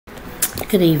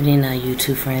Good evening,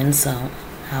 YouTube friends. So,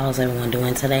 how is everyone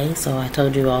doing today? So, I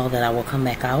told you all that I will come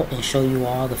back out and show you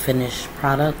all the finished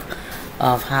product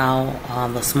of how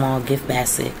the small gift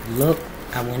basket look.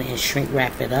 I went and shrink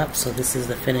wrapped it up. So, this is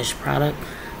the finished product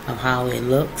of how it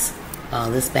looks.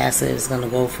 This basket is going to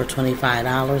go for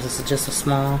 $25. This is just a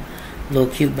small,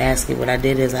 little cute basket. What I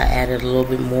did is I added a little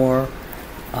bit more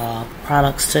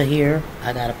products to here.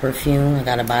 I got a perfume, I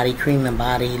got a body cream and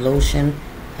body lotion.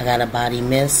 I got a body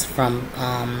mist from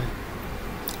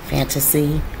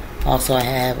Fantasy. Also, I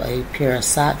have a pair of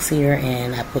socks here,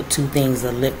 and I put two things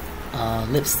of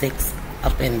lipsticks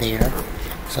up in there.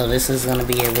 So this is going to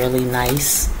be a really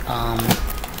nice,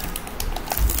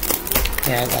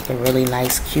 like a really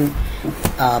nice, cute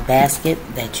basket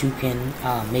that you can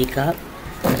make up.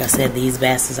 Like I said, these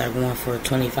baskets are going for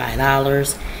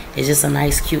 $25. It's just a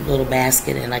nice, cute little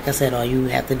basket, and like I said, all you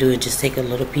have to do is just take a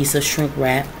little piece of shrink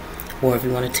wrap. Or if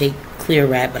you want to take clear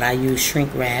wrap, but I use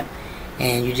shrink wrap,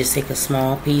 and you just take a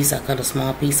small piece. I cut a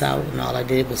small piece out, and all I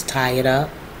did was tie it up.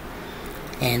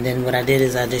 And then what I did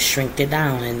is I just shrinked it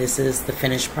down, and this is the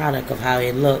finished product of how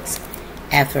it looks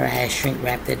after I had shrink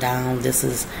wrapped it down. This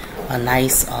is a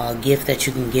nice gift that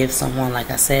you can give someone.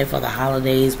 Like I said, for the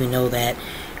holidays, we know that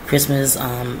Christmas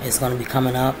is going to be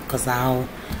coming up, because now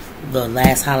the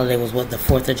last holiday was the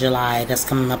 4th of July. That's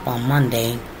coming up on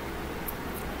Monday.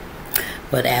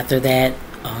 But after that,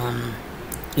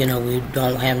 you know, we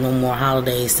don't have no more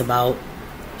holidays to about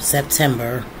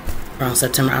September, around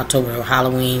September, October,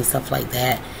 Halloween, stuff like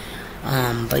that.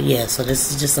 But yeah, so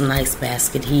this is just a nice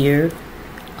basket here.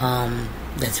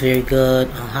 That's very good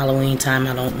on Halloween time.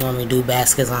 I don't normally do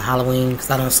baskets on Halloween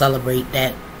because I don't celebrate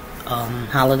that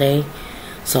holiday.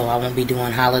 So I won't be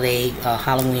doing Halloween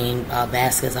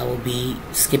baskets. I will be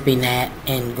skipping that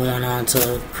and going on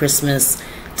to Christmas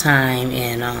time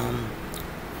and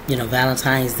you know,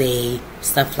 Valentine's Day,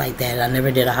 stuff like that. I never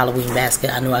did a Halloween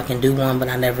basket. I know I can do one, but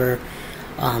I never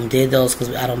did those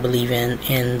because I don't believe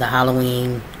in the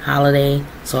Halloween holiday.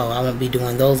 So I won't be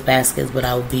doing those baskets, but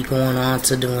I will be going on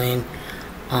to doing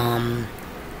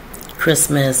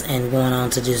Christmas and going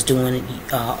on to just doing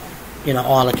you know,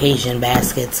 all occasion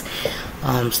baskets,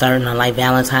 starting on like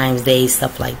Valentine's Day,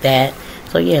 stuff like that.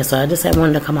 So yeah, so I just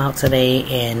wanted to come out today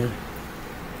and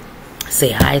say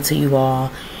hi to you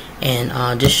all,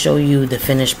 and just show you the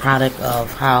finished product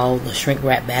of how the shrink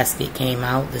wrap basket came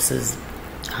out. This is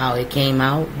how it came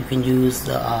out. You can use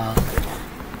the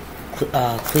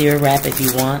clear wrap if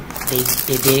you want.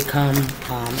 They did come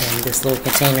in this little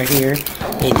container here.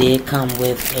 It did come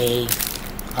with a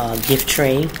gift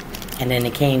tray, and then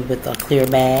it came with a clear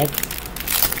bag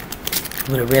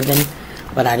with a ribbon.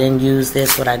 But I didn't use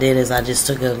this. What I did is I just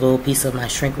took a little piece of my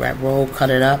shrink wrap roll, cut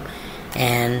it up,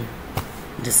 and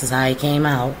this is how it came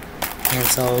out. And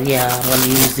so yeah, I'm going to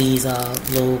use these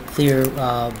little clear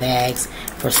bags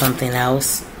for something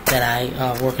else that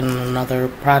I working on another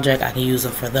project. I can use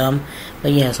them for them.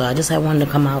 But yeah, so I just wanted to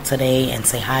come out today and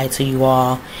say hi to you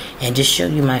all and just show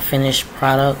you my finished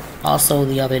product. Also,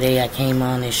 the other day I came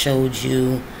on and showed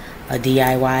you a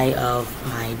DIY of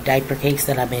my diaper cakes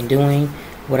that I've been doing.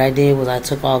 What I did was I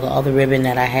took all the other ribbon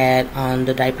that I had on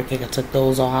the diaper cake. I took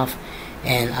those off,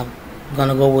 and I'm going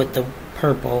to go with the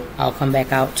purple. I'll come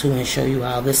back out too and show you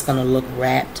how this is going to look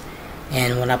wrapped.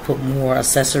 And when I put more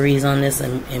accessories on this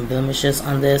and blemishes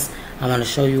on this, I want to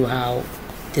show you how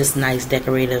this nice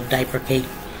decorative diaper cake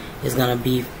is going to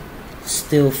be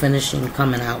still finishing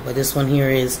coming out. But this one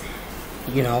here is,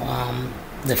 you know,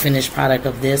 the finished product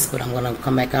of this. But I'm going to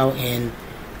come back out and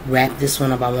wrap this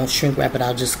one up. I won't shrink wrap it.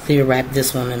 I'll just clear wrap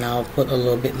this one, and I'll put a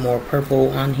little bit more purple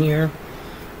on here.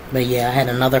 But yeah, I had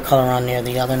another color on there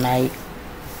the other night,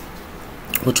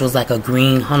 which was like a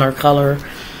green hunter color.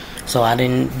 So I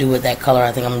didn't do it that color.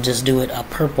 I think I'm going to just do it a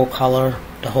purple color.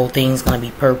 The whole thing's going to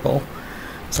be purple.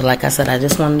 So like I said, I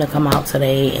just wanted to come out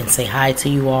today and say hi to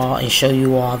you all and show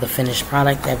you all the finished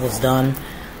product that was done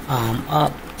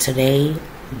up today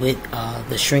with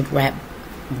the shrink wrap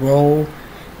roll.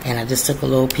 And I just took a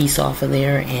little piece off of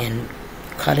there and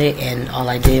cut it, and all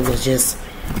I did was just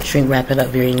shrink wrap it up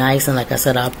very nice. And like I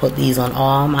said, I'll put these on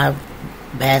all my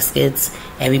baskets.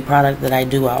 Every product that I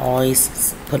do, I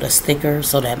always put a sticker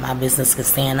so that my business can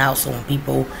stand out, so when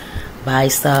people buy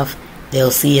stuff,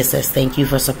 they'll see it says thank you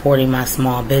for supporting my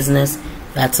small business.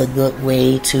 That's a good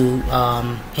way to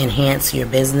enhance your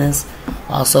business.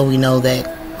 Also, we know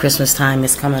that Christmas time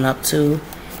is coming up too,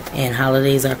 and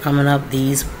holidays are coming up.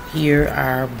 These here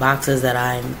are boxes that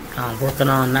I'm working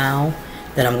on now,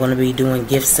 that I'm going to be doing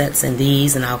gift sets in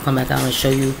these, and I'll come back out and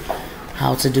show you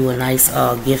how to do a nice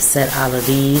gift set out of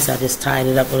these. I just tied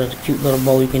it up with a cute little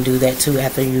bow. You can do that too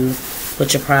after you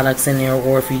put your products in there,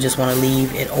 or if you just want to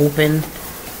leave it open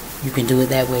You can do it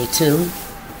that way too.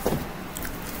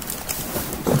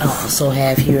 I also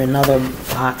have here another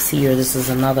box here. This is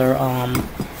another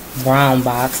brown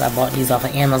box. I bought these off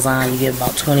of Amazon. You get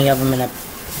about 20 of them in a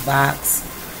box,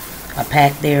 a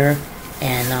pack there.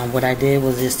 And what I did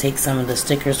was just take some of the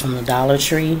stickers from the Dollar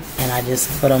Tree, and I just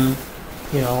put them,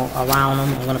 you know, around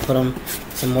them. I'm going to put them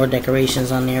some more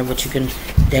decorations on there, but you can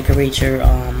decorate your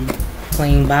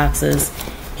plain boxes.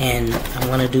 And I'm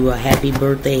going to do a happy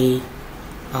birthday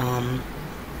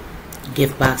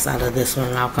gift box out of this one,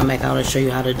 and I'll come back out and show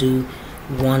you how to do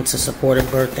one to support a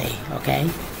birthday. Okay,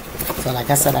 so like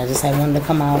I said, I just wanted to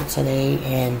come out today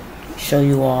and show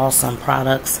you all some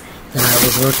products that I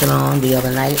was working on the other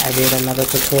night. I did another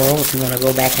tutorial. If you want to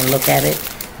go back and look at it,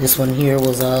 this one here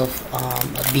was of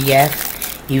a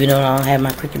BF. Even though I don't have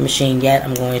my Cricut machine yet,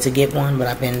 I'm going to get one, but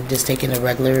I've been just taking the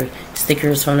regular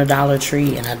stickers from the Dollar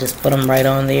Tree, and I just put them right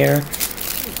on there,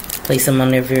 place them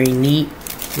on there very neat.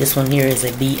 This one here is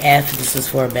a BF. This is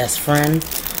for a best friend.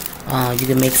 You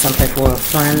can make something for a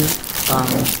friend.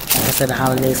 Like I said, the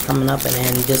holidays coming up, and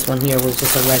then this one here was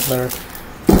just a regular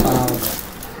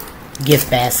gift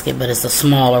basket, but it's a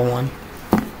smaller one.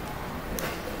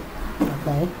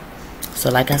 Okay. So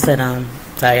like I said,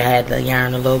 sorry I had to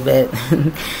yarn a little bit.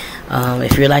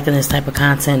 If you're liking this type of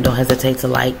content, don't hesitate to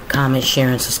like, comment, share,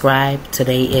 and subscribe.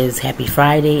 Today is Happy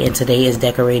Friday, and today is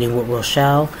Decorating with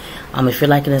Rochelle. If you're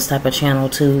liking this type of channel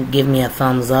too, give me a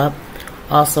thumbs up.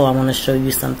 Also, I want to show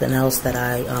you something else that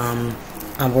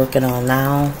I'm working on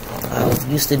now. I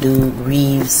used to do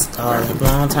wreaths a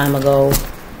long time ago,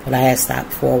 but I had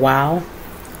stopped for a while.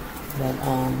 But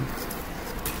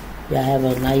yeah, I have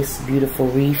a nice, beautiful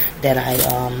wreath that I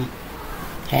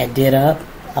had did up.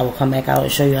 I will come back out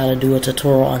and show you how to do a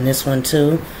tutorial on this one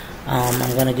too.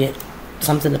 I'm gonna get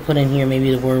something to put in here,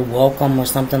 maybe the word welcome or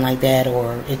something like that,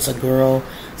 or it's a girl,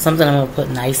 something I'm gonna put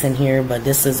nice in here. But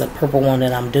this is a purple one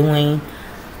that I'm doing.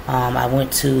 I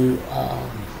went to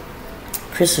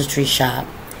Christmas tree shop.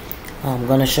 I'm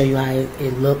gonna show you how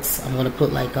it looks. I'm gonna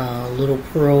put like little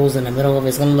pearls in the middle of it.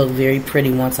 It's gonna look very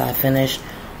pretty once I finish.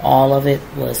 All of it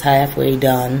was halfway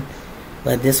done,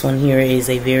 but this one here is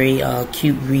a very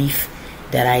cute wreath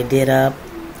that I did up,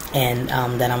 and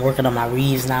that I'm working on my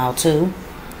wreaths now too.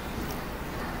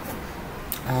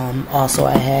 Also,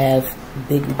 I have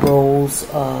big rolls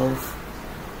of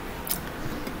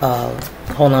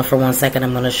hold on for 1 second.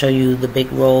 I'm going to show you the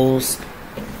big rolls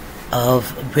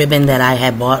of ribbon that I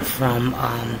had bought from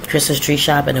Christmas tree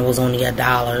shop, and it was only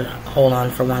 $1. Hold on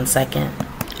for 1 second.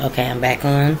 Okay, I'm back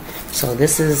on. So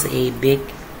this is a big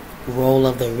roll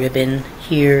of the ribbon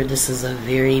here. This is a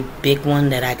very big one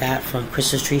that I got from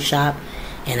Christmas tree shop,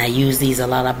 and I use these a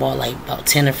lot. I bought like about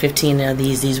 10 or 15 of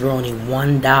these. These were only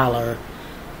 $1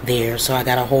 there. So I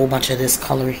got a whole bunch of this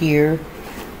color here.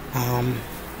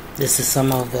 This is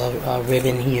some of the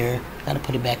ribbon here. Gotta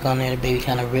put it back on there. The baby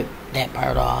kind of ripped that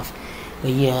part off.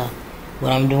 But yeah,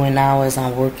 what I'm doing now is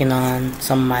I'm working on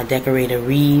some of my decorated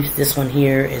wreaths. This one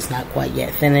here is not quite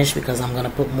yet finished because I'm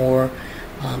gonna put more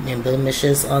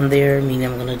embellishes on there, meaning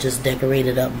I'm gonna just decorate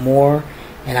it up more,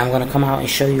 and I'm gonna come out and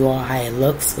show you all how it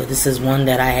looks. But this is one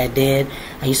that I had did.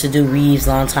 I used to do wreaths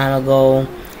a long time ago.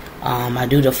 I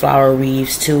do the flower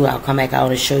wreaths too. I'll come back out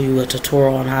and show you a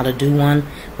tutorial on how to do one,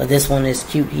 but this one is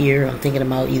cute here. I'm thinking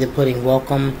about either putting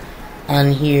welcome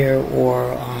on here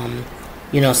or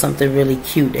you know, something really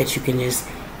cute that you can just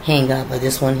hang up. But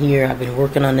this one here, I've been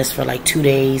working on this for like 2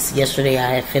 days. Yesterday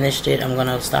I had finished it. I'm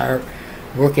gonna start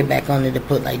working back on it to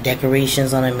put like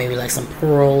decorations on it, maybe like some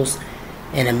pearls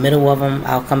in the middle of them.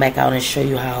 I'll come back out and show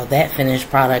you how that finished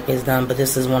product is done. But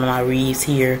this is one of my wreaths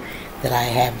here that I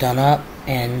have done up,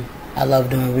 and I love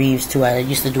doing wreaths too. I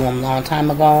used to do them a long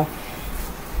time ago,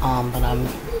 but I'm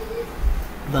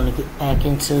gonna get back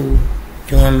into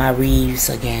doing my wreaths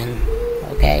again.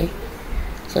 Okay,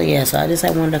 so yeah, so I just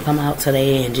wanted to come out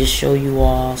today and just show you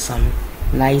all some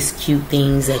nice cute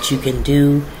things that you can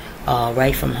do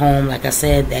right from home. Like I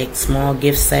said, that small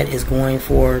gift set is going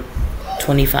for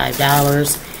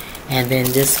 $25, and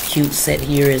then this cute set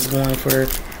here is going for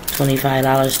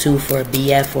 $25 too for a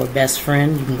BF or best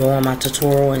friend. You can go on my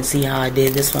tutorial and see how I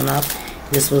did this one up.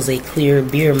 This was a clear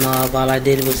beer mug. All I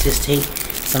did was just take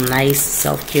some nice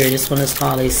self-care. This one is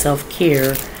called a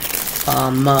self-care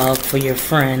mug for your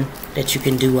friend that you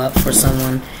can do up for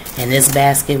someone. And this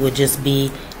basket would just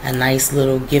be a nice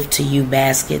little gift to you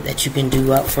basket that you can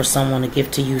do up for someone, a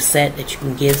gift to you set that you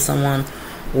can give someone,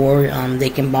 or they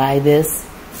can buy this.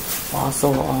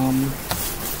 Also,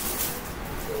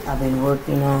 I've been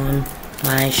working on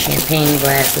my champagne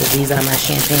glasses. These are my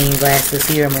champagne glasses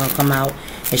here. I'm going to come out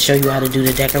and show you how to do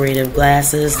the decorative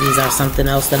glasses. These are something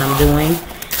else that I'm doing.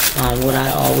 What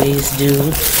I always do,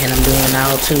 and I'm doing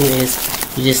now too, is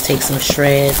you just take some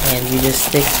shred and you just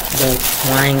stick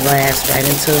the wine glass right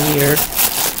into here.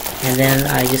 And then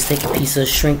I just take a piece of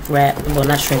shrink wrap, well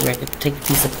not shrink wrap, take a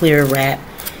piece of clear wrap,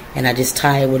 and I just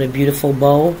tie it with a beautiful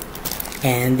bow.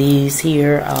 And these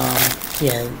here,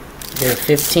 yeah, they're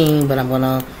 15, but I'm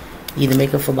gonna either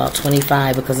make it for about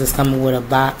 25 because it's coming with a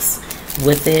box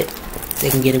with it. They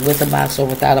can get it with a box or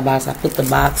without a box. I put the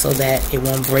box so that it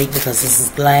won't break because this is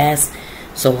glass.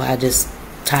 So I just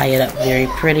tie it up very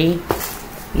pretty.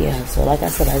 Yeah, so like I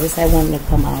said, I just had one to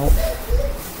come out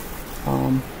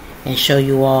and show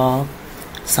you all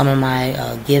some of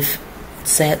my gift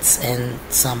sets and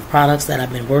some products that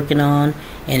I've been working on,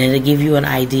 and it'll give you an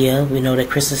idea. We know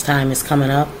that Christmas time is coming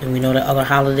up, and we know that other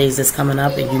holidays is coming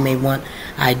up, and you may want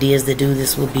ideas to do.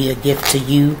 This will be a gift to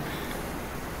you,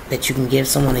 that you can give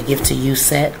someone a gift to you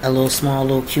set, a little small,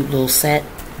 little cute little set.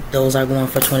 Those are going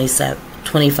for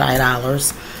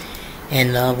 $25,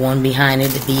 and the one behind it,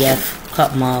 the BF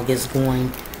cup mug, is going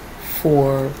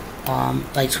for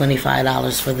like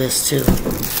 $25 for this too.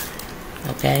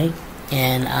 Okay,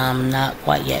 and I'm not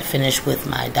quite yet finished with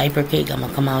my diaper cake. I'm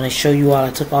gonna come out and show you all.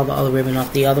 I took all the other ribbon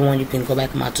off the other one. You can go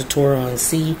back to my tutorial and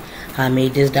see how I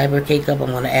made this diaper cake up.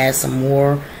 I'm gonna add some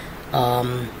more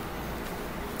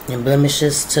and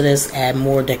blemishes to this, add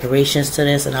more decorations to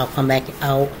this, and I'll come back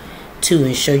out too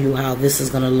and show you how this is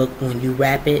going to look when you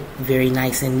wrap it. Very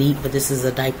nice and neat. But this is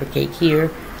a diaper cake here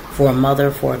for a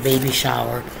mother for a baby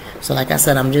shower. So like I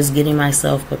said, I'm just getting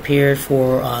myself prepared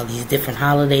for these different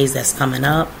holidays that's coming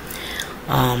up.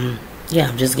 Yeah,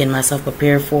 I'm just getting myself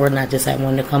prepared for it, and I just had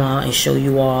wanted to come out and show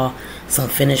you all some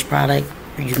finished product.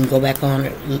 You can go back on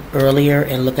earlier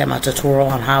and look at my tutorial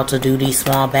on how to do these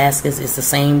small baskets. It's the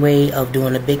same way of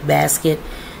doing a big basket.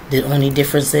 The only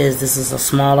difference is this is a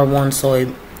smaller one, so it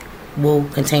will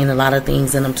contain a lot of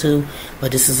things in them too.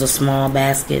 But this is a small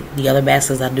basket. The other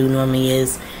baskets I do normally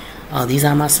is, these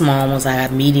are my small ones. I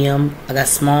got medium, I got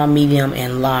small, medium,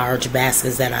 and large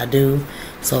baskets that I do.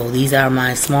 So these are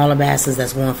my smaller baskets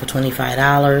that's going for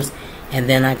 $25. And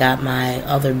then I got my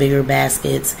other bigger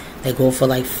baskets that go for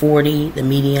like $40, the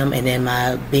medium, and then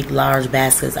my big large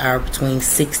baskets are between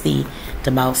 $60 to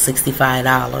about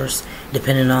 $65,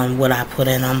 depending on what I put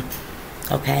in them.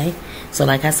 Okay, so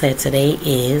like I said, today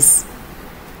is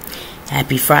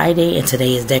Happy Friday, and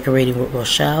today is Decorating with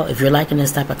Rochelle. If you're liking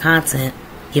this type of content,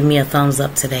 give me a thumbs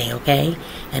up today, okay?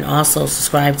 And also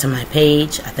subscribe to my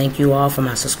page. I thank you all for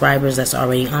my subscribers that's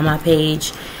already on my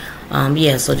page.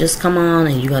 Yeah, so just come on,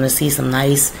 and you're going to see some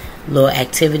nice little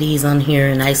activities on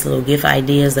here, nice little gift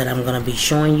ideas that I'm going to be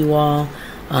showing you all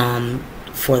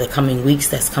for the coming weeks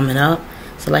that's coming up.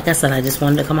 So like I said, I just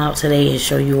wanted to come out today and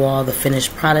show you all the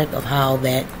finished product of how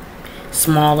that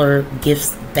smaller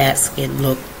gift basket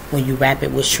look when you wrap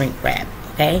it with shrink wrap,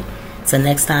 okay? So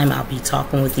next time, I'll be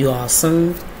talking with you all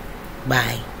soon.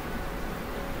 Bye.